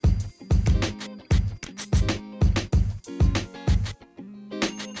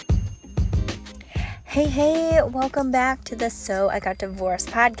Hey, welcome back to the So I Got Divorced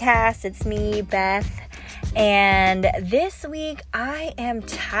podcast. It's me, Beth, and this week I am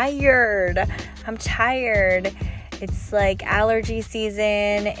tired. It's like allergy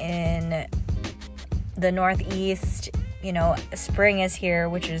season in the Northeast. Spring is here,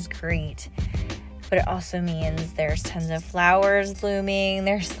 which is great, but it also means there's tons of flowers blooming.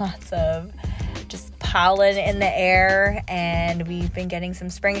 There's lots of just pollen in the air, and we've been getting some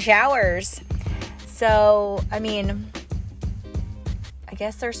spring showers. So, I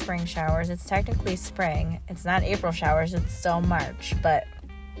guess they're spring showers. It's technically spring. It's not April showers. It's still March. But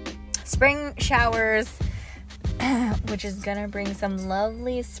spring showers, which is going to bring some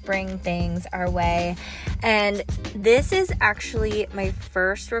lovely spring things our way. And this is actually my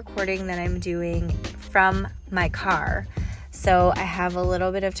first recording that I'm doing from my car. So I have a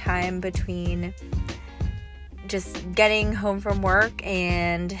little bit of time between just getting home from work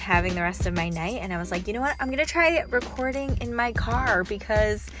and having the rest of my night, and I was like, you know what, I'm gonna try recording in my car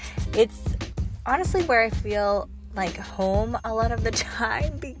because it's honestly where I feel like home a lot of the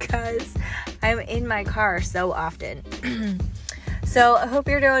time because I'm in my car so often. So I hope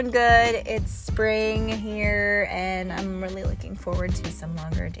you're doing good. It's spring here and I'm really looking forward to some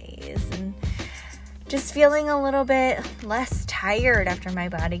longer days and just feeling a little bit less tired after my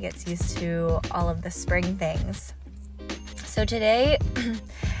body gets used to all of the spring things. So today,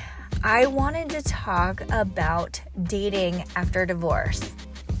 I wanted to talk about dating after divorce.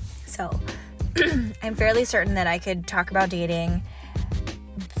 So I'm fairly certain that I could talk about dating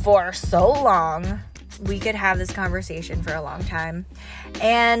for so long. We could have this conversation for a long time.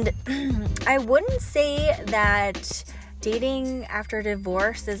 And I wouldn't say that dating after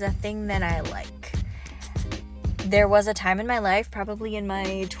divorce is a thing that I like. There was a time in my life, probably in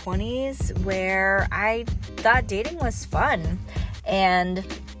my 20s, where I thought dating was fun and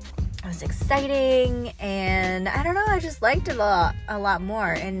it was exciting, and I don't know, I just liked it a lot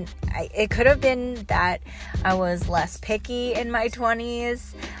more. And it could have been that I was less picky in my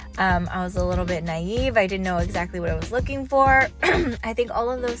 20s. I was a little bit naive. I didn't know exactly what I was looking for. I think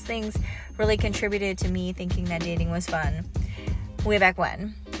all of those things really contributed to me thinking that dating was fun way back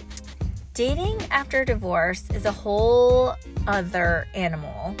when. Dating after divorce is a whole other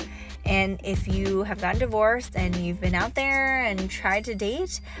animal. And if you have gotten divorced and you've been out there and tried to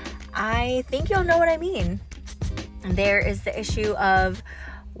date, I think you'll know what I mean. There is the issue of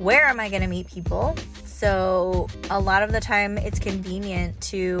where am I going to meet people? So a lot of the time it's convenient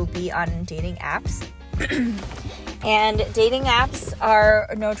to be on dating apps. And dating apps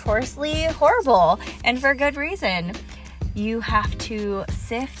are notoriously horrible, and for good reason. You have to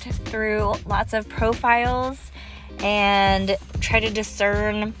sift through lots of profiles and try to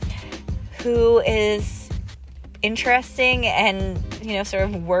discern who is interesting and, sort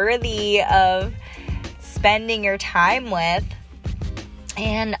of worthy of spending your time with.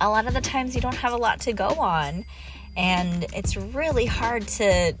 And a lot of the times you don't have a lot to go on. And it's really hard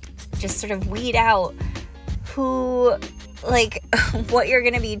to just sort of weed out who, what you're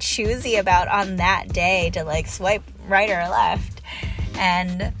going to be choosy about on that day to, swipe right or left.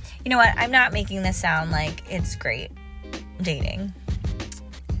 And you know what? I'm not making this sound like it's great dating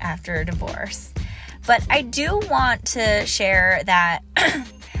after divorce. But I do want to share that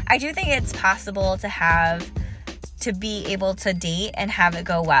I do think it's possible to be able to date and have it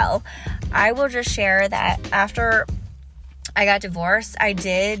go well. I will just share that after I got divorced, I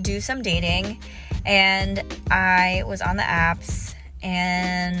did do some dating, and I was on the apps,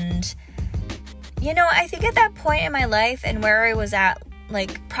 and I think at that point in my life and where I was at,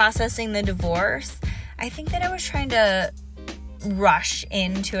 processing the divorce, I think that I was trying to rush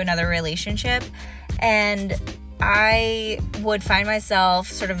into another relationship, and I would find myself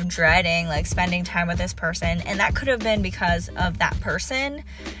sort of dreading, spending time with this person, and that could have been because of that person.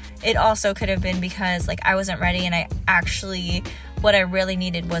 It also could have been because, I wasn't ready, and what I really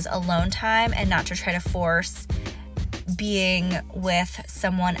needed was alone time and not to try to force being with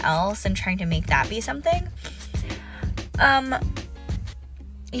someone else and trying to make that be something. On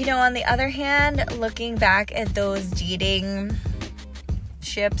the other hand, looking back at those dating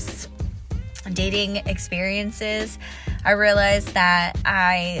experiences, I realized that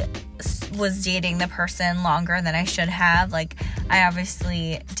I was dating the person longer than I should have. I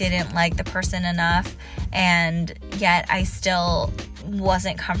obviously didn't like the person enough, and yet I still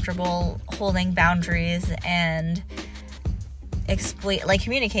wasn't comfortable holding boundaries and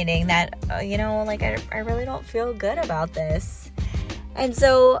communicating that, I really don't feel good about this. And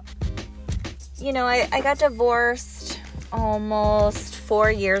so, I got divorced almost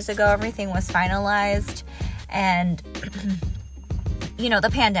 4 years ago. Everything was finalized, and the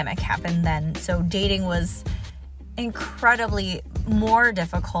pandemic happened then. So dating was incredibly more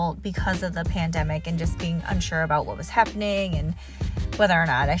difficult because of the pandemic and just being unsure about what was happening and whether or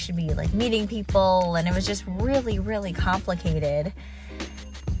not I should be like meeting people. And it was just really, really complicated.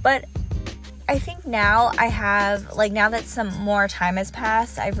 But I think now now that some more time has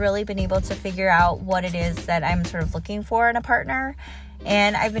passed, I've really been able to figure out what it is that I'm sort of looking for in a partner.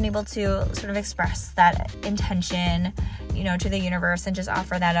 And I've been able to sort of express that intention, to the universe and just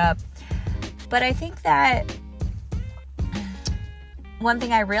offer that up. But I think that one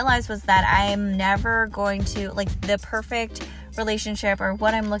thing I realized was that I'm never going to, the perfect relationship or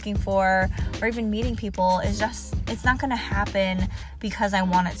what I'm looking for or even meeting people it's not going to happen because I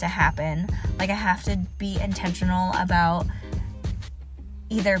want it to happen. I have to be intentional about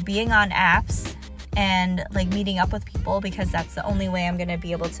either being on apps and meeting up with people, because that's the only way I'm going to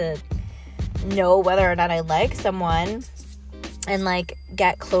be able to know whether or not I like someone and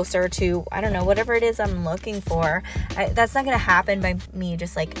get closer to, I don't know, whatever it is I'm looking for. That's not going to happen by me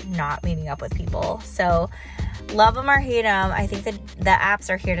just not meeting up with people. So love them or hate them, I think that the apps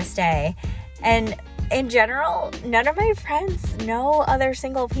are here to stay. And in general, none of my friends know other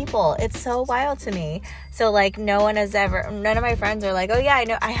single people. It's so wild to me. So none of my friends are oh yeah, I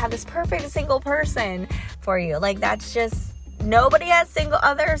know I have this perfect single person for you. That's just, nobody has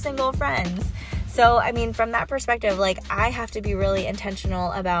other single friends. So, I mean, from that perspective, I have to be really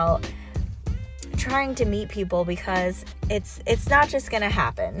intentional about trying to meet people, because it's not just gonna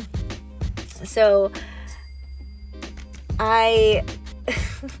happen. So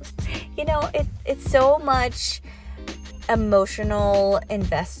it's so much emotional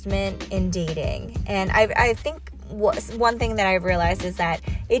investment in dating. And I think one thing that I've realized is that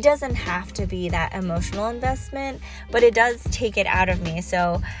it doesn't have to be that emotional investment, but it does take it out of me.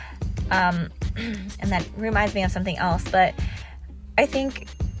 So, and that reminds me of something else, but I think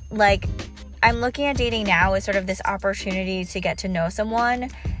I'm looking at dating now as sort of this opportunity to get to know someone,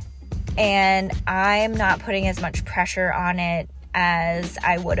 and I'm not putting as much pressure on it as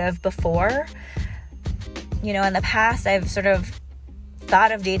I would have before. In the past, I've sort of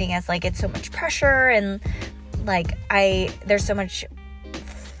thought of dating as it's so much pressure, and there's so much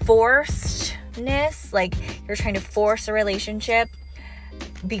forcedness, you're trying to force a relationship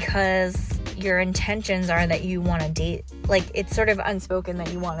because your intentions are that you want to date. It's sort of unspoken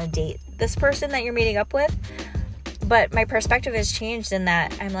that you want to date this person that you're meeting up with. But my perspective has changed in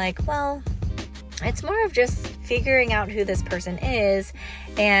that I'm well, it's more of just figuring out who this person is,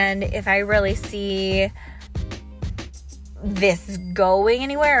 and if I really see this going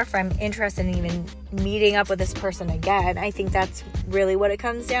anywhere, if I'm interested in even meeting up with this person again. I think that's really what it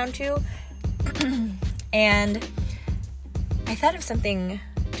comes down to. And I thought of something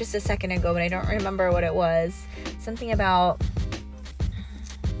just a second ago, but I don't remember what it was. Something about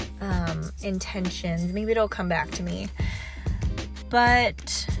intentions. Maybe it'll come back to me.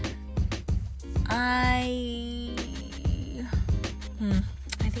 But I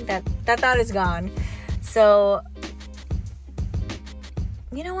think that thought is gone. So,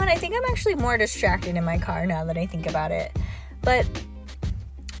 you know what? I think I'm actually more distracted in my car now that I think about it. But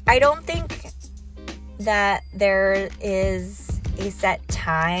I don't think that there is a set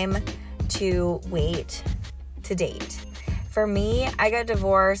time to wait to date. For me, I got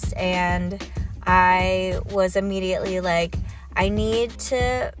divorced and I was immediately like, I need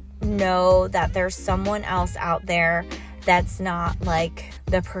to know that there's someone else out there that's not like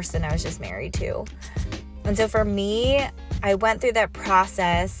the person I was just married to. And so for me, I went through that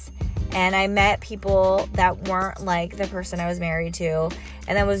process and I met people that weren't like the person I was married to.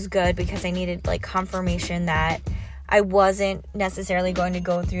 And that was good because I needed like confirmation that I wasn't necessarily going to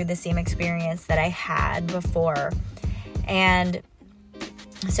go through the same experience that I had before. And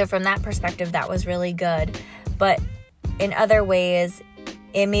so from that perspective, that was really good. But in other ways,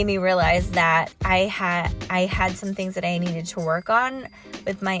 it made me realize that I had some things that I needed to work on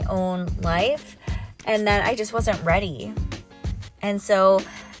with my own life and that I just wasn't ready. And so,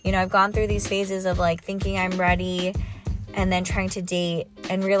 you know, I've gone through these phases of like thinking I'm ready and then trying to date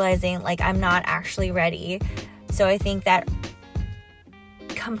and realizing like I'm not actually ready. So I think that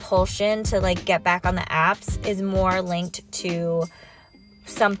compulsion to like get back on the apps is more linked to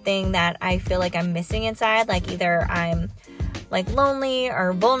something that I feel like I'm missing inside. Like either I'm like lonely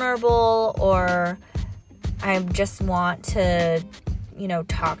or vulnerable, or I just want to, you know,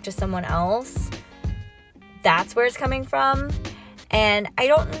 talk to someone else. That's where it's coming from. And I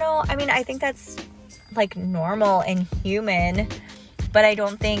don't know. I mean, I think that's like normal and human, but I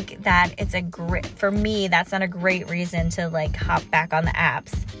don't think that it's for me, that's not a great reason to like hop back on the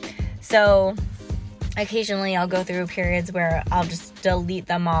apps. So occasionally I'll go through periods where I'll just delete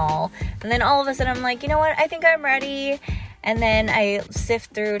them all. And then all of a sudden I'm like, you know what? I think I'm ready. And then I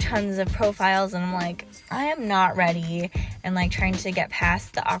sift through tons of profiles and I'm like, I am not ready. And like trying to get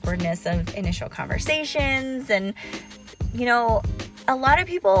past the awkwardness of initial conversations. And, you know, a lot of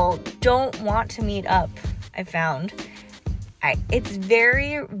people don't want to meet up, I've found. It's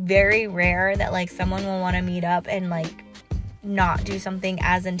very, very rare that like someone will want to meet up and like not do something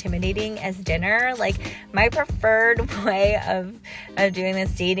as intimidating as dinner. Like my preferred way of doing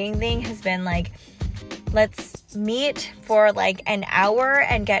this dating thing has been like, let's meet for like an hour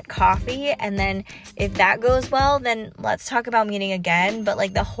and get coffee, and then if that goes well, then let's talk about meeting again. But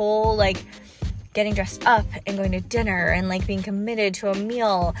like the whole like getting dressed up and going to dinner and like being committed to a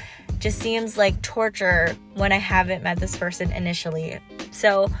meal just seems like torture when I haven't met this person initially.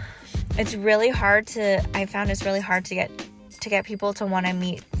 So it's really hard to, I found it's really hard to get people to want to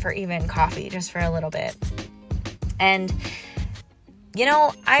meet for even coffee, just for a little bit. And, you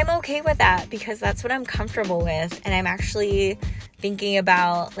know, I'm okay with that because that's what I'm comfortable with. And I'm actually thinking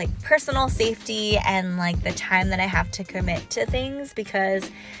about like personal safety and like the time that I have to commit to things,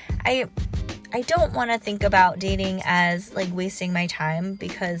 because I don't want to think about dating as like wasting my time,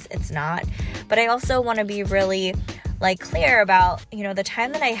 because it's not. But I also want to be really like clear about, you know, the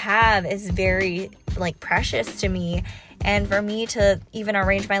time that I have is very like precious to me. And for me to even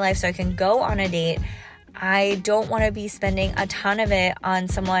arrange my life so I can go on a date, I don't want to be spending a ton of it on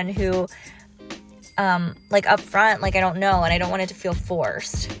someone who, like up front, like I don't know, and I don't want it to feel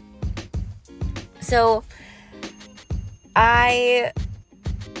forced. So I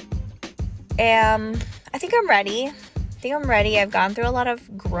think I'm ready. I've gone through a lot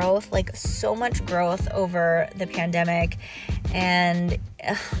of growth, like so much growth over the pandemic, and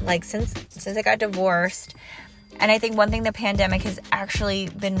like since I got divorced. And I think one thing the pandemic has actually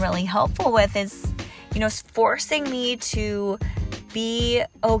been really helpful with is, you know, forcing me to be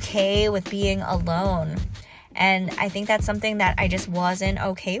okay with being alone. And I think that's something that I just wasn't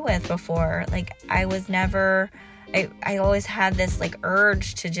okay with before. Like I always had this like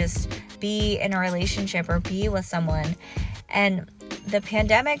urge to just be in a relationship or be with someone. And the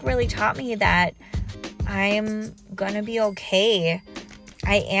pandemic really taught me that I'm gonna be okay.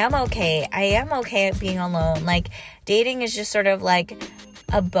 I am okay at being alone. Like dating is just sort of like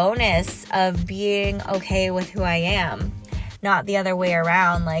a bonus of being okay with who I am, not the other way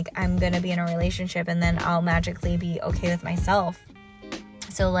around. Like I'm gonna be in a relationship and then I'll magically be okay with myself.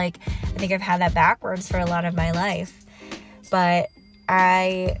 So like I think I've had that backwards for a lot of my life. But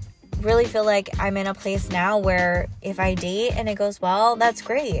I really feel like I'm in a place now where if I date and it goes well, that's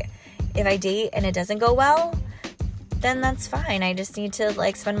great. If I date and it doesn't go well, then that's fine. I just need to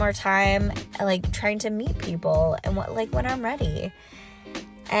like spend more time like trying to meet people and when I'm ready.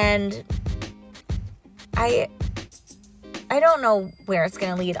 And I don't know where it's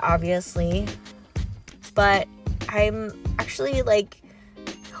going to lead, obviously, but I'm actually like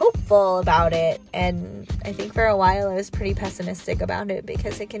hopeful about it. And I think for a while I was pretty pessimistic about it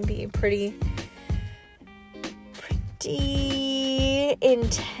because it can be pretty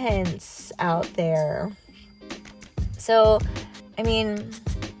intense out there. So, I mean,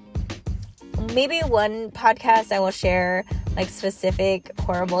 maybe one podcast I will share like specific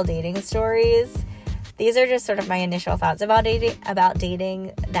horrible dating stories. These are just sort of my initial thoughts about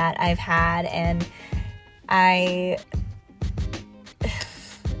dating that I've had, and I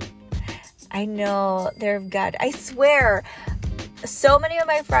know I swear so many of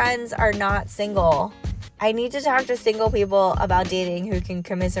my friends are not single. I need to talk to single people about dating who can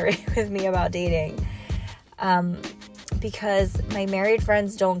commiserate with me about dating. Because my married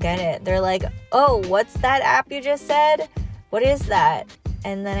friends don't get it. They're like, oh, what's that app you just said? What is that?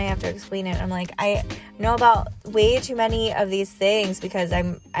 And then I have to explain it. I'm like, I know about way too many of these things because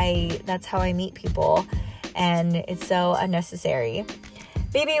that's how I meet people, and it's so unnecessary.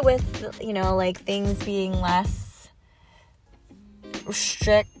 Maybe with, you know, like things being less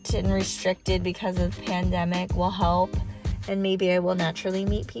strict and restricted because of the pandemic will help, and maybe I will naturally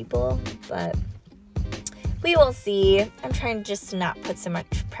meet people, but we will see. I'm trying just to not put so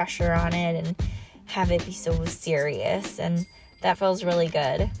much pressure on it and have it be so serious, and that feels really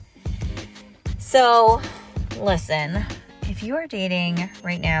good. So, listen, if you are dating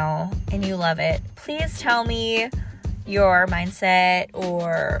right now and you love it, please tell me your mindset,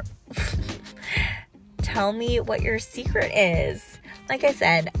 or tell me what your secret is. Like I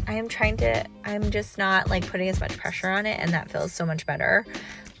said, I'm just not like putting as much pressure on it, and that feels so much better.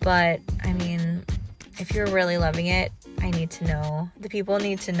 But I mean, if you're really loving it, the people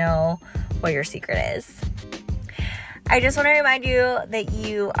need to know what your secret is. I just want to remind you that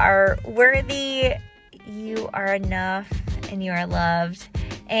you are worthy you are enough and you are loved.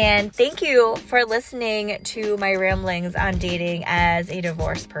 And thank you for listening to my ramblings on dating as a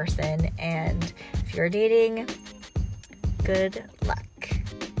divorced person. And if you're dating, good luck.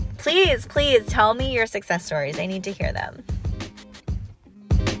 Please tell me your success stories. I need to hear them.